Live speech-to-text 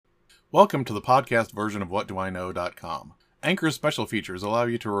Welcome to the podcast version of WhatDoIKnow.com. Anchor's special features allow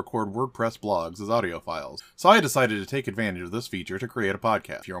you to record WordPress blogs as audio files, so I decided to take advantage of this feature to create a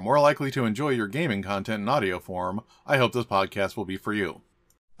podcast. If you're more likely to enjoy your gaming content in audio form, I hope this podcast will be for you.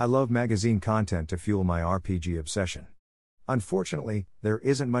 I love magazine content to fuel my RPG obsession. Unfortunately, there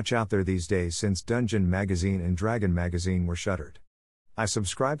isn't much out there these days since Dungeon Magazine and Dragon Magazine were shuttered. I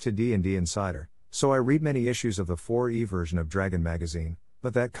subscribe to D&D Insider, so I read many issues of the 4E version of Dragon Magazine,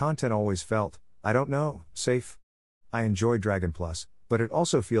 but that content always felt, I don't know, safe. I enjoy Dragon Plus, but it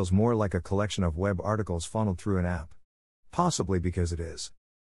also feels more like a collection of web articles funneled through an app. Possibly because it is.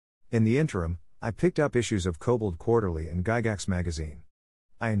 In the interim, I picked up issues of Kobold Quarterly and Gygax Magazine.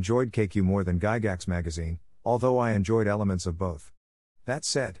 I enjoyed KQ more than Gygax Magazine, although I enjoyed elements of both. That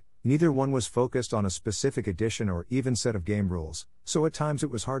said, neither one was focused on a specific edition or even set of game rules, so at times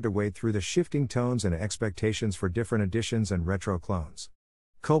it was hard to wade through the shifting tones and expectations for different editions and retro clones.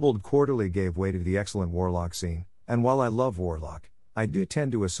 Kobold Quarterly gave way to the excellent Warlock scene, and while I love Warlock, I do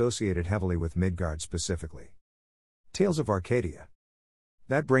tend to associate it heavily with Midgard specifically. Tales of Arcadia.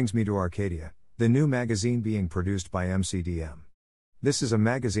 That brings me to Arcadia, the new magazine being produced by MCDM. This is a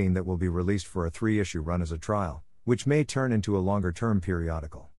magazine that will be released for a 3-issue run as a trial, which may turn into a longer-term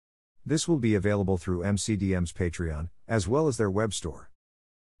periodical. This will be available through MCDM's Patreon, as well as their web store.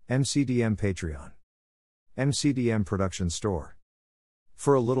 MCDM Patreon. MCDM Production Store.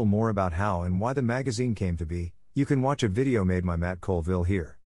 For a little more about how and why the magazine came to be, you can watch a video made by Matt Colville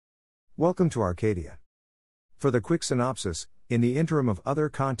here. Welcome to Arcadia. For the quick synopsis, in the interim of other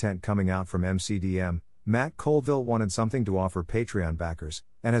content coming out from MCDM, Matt Colville wanted something to offer Patreon backers,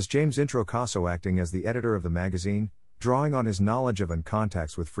 and has James Introcaso acting as the editor of the magazine, drawing on his knowledge of and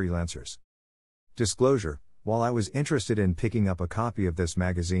contacts with freelancers. Disclosure: while I was interested in picking up a copy of this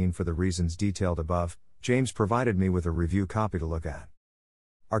magazine for the reasons detailed above, James provided me with a review copy to look at.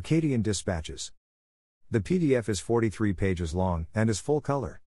 Arcadian Dispatches. The PDF is 43 pages long, and is full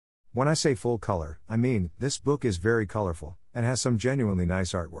color. When I say full color, I mean, this book is very colorful, and has some genuinely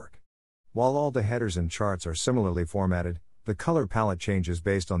nice artwork. While all the headers and charts are similarly formatted, the color palette changes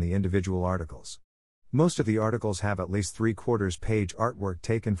based on the individual articles. Most of the articles have at least 3/4 page artwork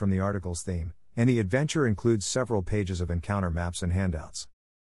taken from the article's theme, and the adventure includes several pages of encounter maps and handouts.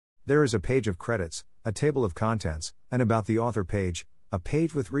 There is a page of credits, a table of contents, and about the author page, a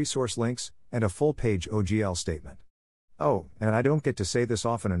page with resource links, and a full-page OGL statement. Oh, and I don't get to say this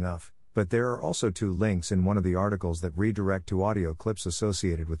often enough, but there are also 2 links in one of the articles that redirect to audio clips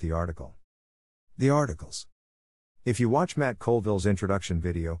associated with the article. The articles. If you watch Matt Colville's introduction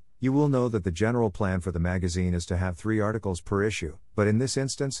video, you will know that the general plan for the magazine is to have 3 articles per issue, but in this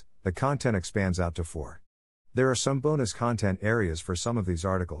instance, the content expands out to 4. There are some bonus content areas for some of these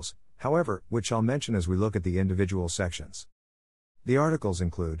articles, however, which I'll mention as we look at the individual sections. The articles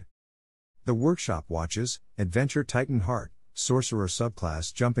include The Workshop Watches, Adventure Titan Heart, Sorcerer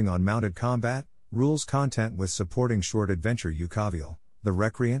Subclass Jumping on Mounted Combat, Rules Content with Supporting Short Adventure Eucavial, The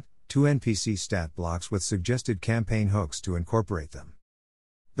Recreant, 2 NPC stat blocks with suggested campaign hooks to incorporate them.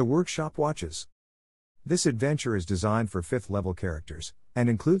 The Workshop Watches. This adventure is designed for 5th level characters, and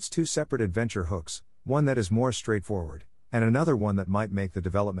includes 2 separate adventure hooks, one that is more straightforward, and another one that might make the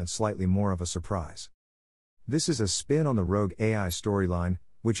development slightly more of a surprise. This is a spin on the Rogue AI storyline,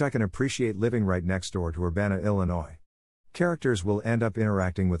 which I can appreciate living right next door to Urbana, Illinois. Characters will end up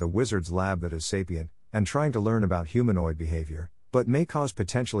interacting with a wizard's lab that is sapient, and trying to learn about humanoid behavior, but may cause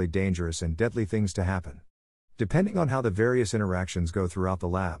potentially dangerous and deadly things to happen. Depending on how the various interactions go throughout the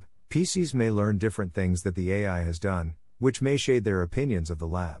lab, PCs may learn different things that the AI has done, which may shade their opinions of the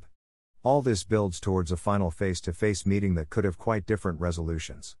lab. All this builds towards a final face-to-face meeting that could have quite different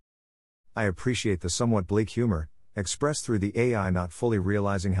resolutions. I appreciate the somewhat bleak humor, expressed through the AI not fully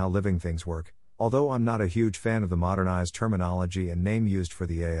realizing how living things work, although I'm not a huge fan of the modernized terminology and name used for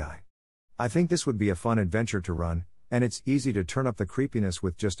the AI. I think this would be a fun adventure to run, and it's easy to turn up the creepiness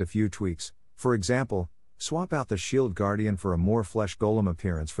with just a few tweaks. For example, swap out the Shield Guardian for a more flesh golem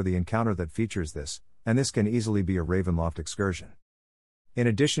appearance for the encounter that features this, and this can easily be a Ravenloft excursion. In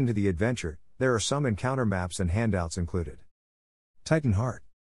addition to the adventure, there are some encounter maps and handouts included. Titan Heart.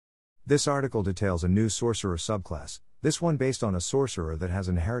 This article details a new sorcerer subclass, this one based on a sorcerer that has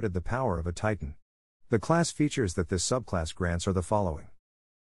inherited the power of a titan. The class features that this subclass grants are the following.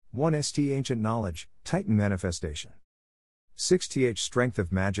 1st Ancient Knowledge, Titan Manifestation. 6th Strength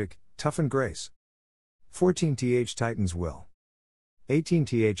of Magic, Toughen Grace. 14th Titan's Will.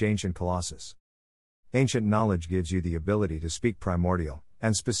 18th Ancient Colossus. Ancient Knowledge gives you the ability to speak Primordial,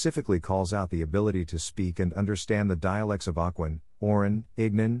 and specifically calls out the ability to speak and understand the dialects of Aquan, Orin,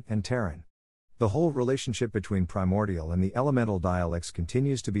 Ignan, and Terran. The whole relationship between primordial and the elemental dialects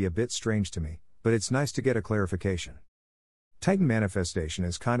continues to be a bit strange to me, but it's nice to get a clarification. Titan Manifestation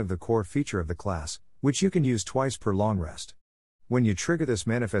is kind of the core feature of the class, which you can use twice per long rest. When you trigger this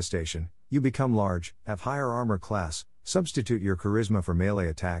manifestation, you become large, have higher armor class, substitute your charisma for melee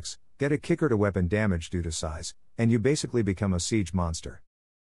attacks, get a kicker to weapon damage due to size, and you basically become a siege monster.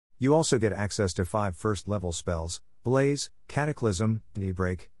 You also get access to 5 first-level spells: Blaze, Cataclysm,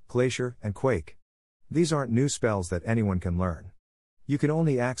 Daybreak, Glacier, and Quake. These aren't new spells that anyone can learn. You can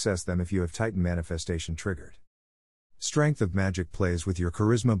only access them if you have Titan Manifestation triggered. Strength of Magic plays with your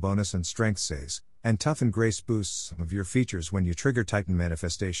Charisma bonus and Strength saves, and Tough and Grace boosts some of your features when you trigger Titan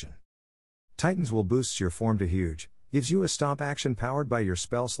Manifestation. Titans will boost your form to huge, gives you a stomp action powered by your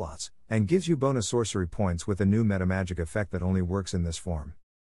spell slots, and gives you bonus sorcery points with a new metamagic effect that only works in this form.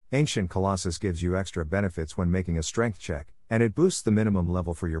 Ancient Colossus gives you extra benefits when making a strength check, and it boosts the minimum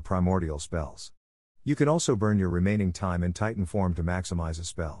level for your primordial spells. You can also burn your remaining time in Titan form to maximize a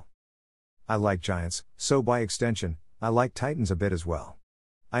spell. I like giants, so by extension, I like Titans a bit as well.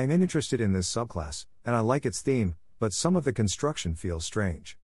 I am interested in this subclass, and I like its theme, but some of the construction feels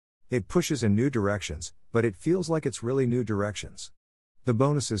strange. It pushes in new directions, but it feels like it's really new directions. The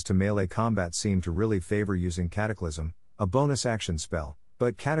bonuses to melee combat seem to really favor using Cataclysm, a bonus action spell,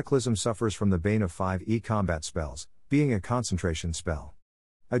 but Cataclysm suffers from the bane of 5e combat spells, being a concentration spell.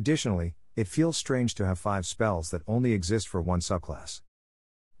 Additionally, it feels strange to have 5 spells that only exist for one subclass.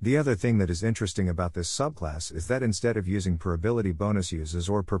 The other thing that is interesting about this subclass is that instead of using per ability bonus uses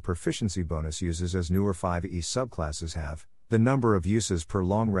or per proficiency bonus uses as newer 5e subclasses have, the number of uses per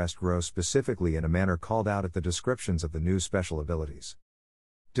long rest grows specifically in a manner called out at the descriptions of the new special abilities.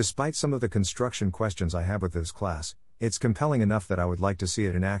 Despite some of the construction questions I have with this class, it's compelling enough that I would like to see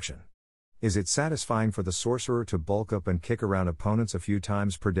it in action. Is it satisfying for the sorcerer to bulk up and kick around opponents a few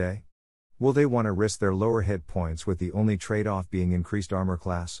times per day? Will they want to risk their lower hit points with the only trade-off being increased armor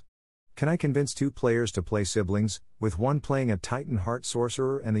class? Can I convince 2 players to play siblings, with one playing a Titan Heart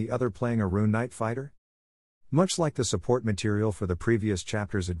Sorcerer and the other playing a Rune Knight Fighter? Much like the support material for the previous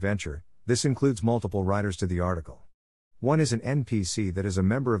chapter's adventure, this includes multiple writers to the article. One is an NPC that is a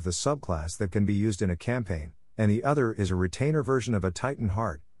member of the subclass that can be used in a campaign, and the other is a retainer version of a Titan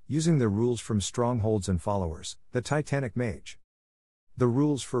Heart, using the rules from Strongholds and Followers, the Titanic Mage. The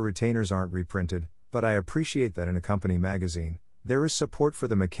rules for retainers aren't reprinted, but I appreciate that in a company magazine, there is support for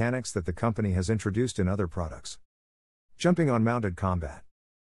the mechanics that the company has introduced in other products. Jumping on mounted combat.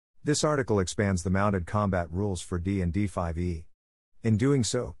 This article expands the mounted combat rules for D&D 5e. In doing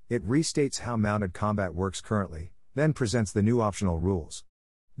so, it restates how mounted combat works currently, then presents the new optional rules.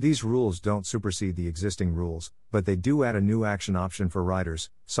 These rules don't supersede the existing rules, but they do add a new action option for riders,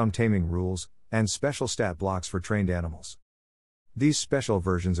 some taming rules, and special stat blocks for trained animals. These special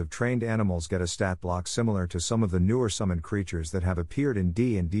versions of trained animals get a stat block similar to some of the newer summoned creatures that have appeared in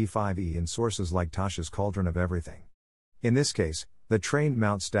D&D 5e in sources like Tasha's Cauldron of Everything. In this case, the trained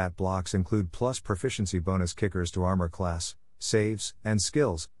mount stat blocks include plus proficiency bonus kickers to armor class, saves, and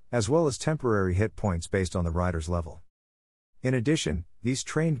skills, as well as temporary hit points based on the rider's level. In addition, these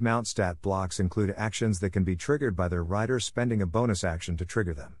trained mount stat blocks include actions that can be triggered by their riders spending a bonus action to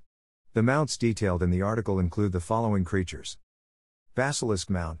trigger them. The mounts detailed in the article include the following creatures: Basilisk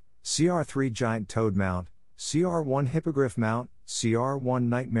Mount, CR3 Giant Toad Mount, CR1 Hippogriff Mount, CR1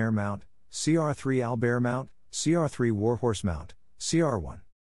 Nightmare Mount, CR3 Owlbear Mount, CR3 Warhorse Mount, CR1.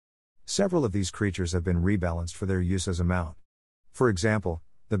 Several of these creatures have been rebalanced for their use as a mount. For example,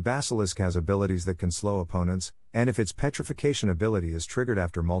 the Basilisk has abilities that can slow opponents, and if its petrification ability is triggered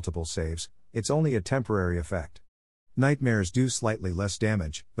after multiple saves, it's only a temporary effect. Nightmares do slightly less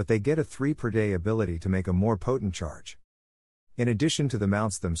damage, but they get a 3 per day ability to make a more potent charge. In addition to the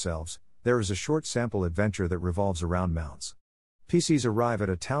mounts themselves, there is a short sample adventure that revolves around mounts. PCs arrive at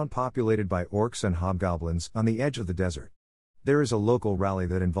a town populated by orcs and hobgoblins on the edge of the desert. There is a local rally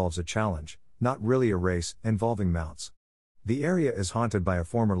that involves a challenge, not really a race, involving mounts. The area is haunted by a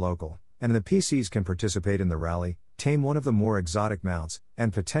former local, and the PCs can participate in the rally, tame one of the more exotic mounts,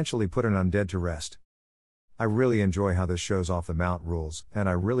 and potentially put an undead to rest. I really enjoy how this shows off the mount rules, and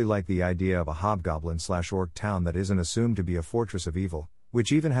I really like the idea of a hobgoblin/orc town that isn't assumed to be a fortress of evil,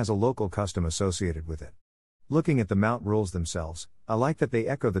 which even has a local custom associated with it. Looking at the mount rules themselves, I like that they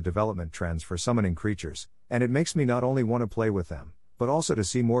echo the development trends for summoning creatures, and it makes me not only want to play with them, but also to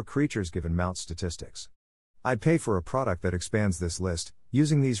see more creatures given mount statistics. I'd pay for a product that expands this list,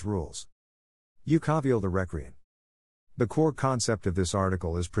 using these rules. Yukavil the Recreant. The core concept of this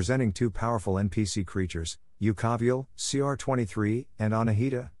article is presenting 2 powerful NPC creatures, Yukavil, CR23, and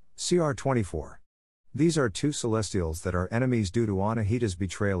Anahita, CR24. These are 2 celestials that are enemies due to Anahita's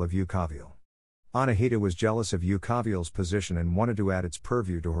betrayal of Yukavil. Anahita was jealous of Yukaville's position and wanted to add its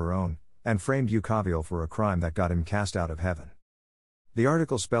purview to her own, and framed Yukaville for a crime that got him cast out of heaven. The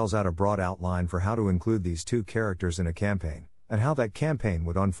article spells out a broad outline for how to include these two characters in a campaign, and how that campaign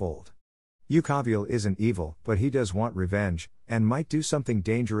would unfold. Yukaville isn't evil, but he does want revenge, and might do something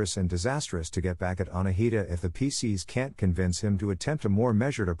dangerous and disastrous to get back at Anahita if the PCs can't convince him to attempt a more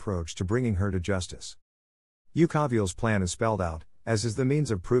measured approach to bringing her to justice. Yukaville's plan is spelled out, as is the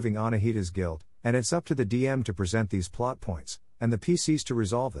means of proving Anahita's guilt, and it's up to the DM to present these plot points, and the PCs to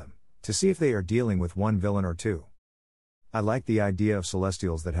resolve them, to see if they are dealing with one villain or two. I like the idea of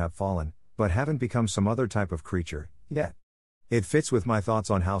Celestials that have fallen, but haven't become some other type of creature, yet. It fits with my thoughts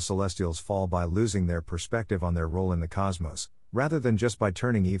on how Celestials fall by losing their perspective on their role in the cosmos, rather than just by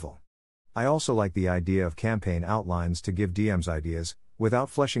turning evil. I also like the idea of campaign outlines to give DMs ideas, without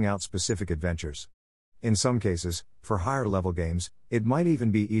fleshing out specific adventures. In some cases, for higher level games, it might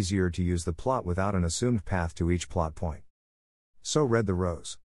even be easier to use the plot without an assumed path to each plot point. So read the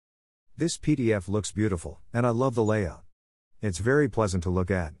Rose. This PDF looks beautiful, and I love the layout. It's very pleasant to look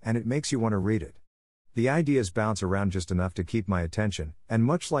at, and it makes you want to read it. The ideas bounce around just enough to keep my attention, and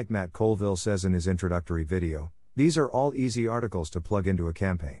much like Matt Colville says in his introductory video, these are all easy articles to plug into a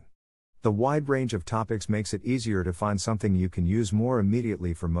campaign. The wide range of topics makes it easier to find something you can use more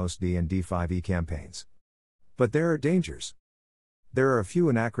immediately for most D&D 5e campaigns. But there are dangers. There are a few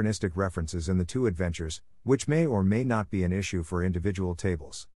anachronistic references in the two adventures, which may or may not be an issue for individual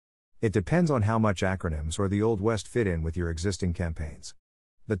tables. It depends on how much acronyms or the Old West fit in with your existing campaigns.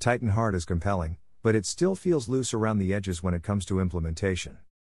 The Titan Heart is compelling, but it still feels loose around the edges when it comes to implementation.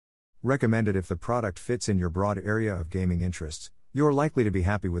 Recommended if the product fits in your broad area of gaming interests, you're likely to be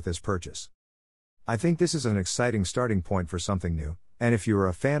happy with this purchase. I think this is an exciting starting point for something new, and if you're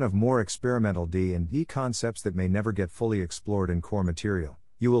a fan of more experimental D&D concepts that may never get fully explored in core material,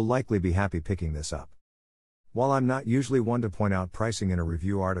 you will likely be happy picking this up. While I'm not usually one to point out pricing in a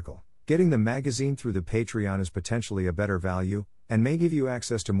review article, getting the magazine through the Patreon is potentially a better value, and may give you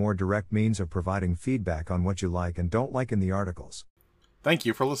access to more direct means of providing feedback on what you like and don't like in the articles. Thank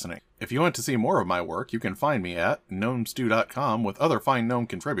you for listening. If you want to see more of my work, you can find me at gnomestew.com with other fine gnome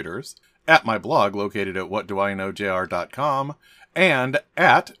contributors, at my blog located at whatdoiknowjr.com, and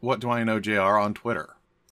at whatdoiknowjr on Twitter.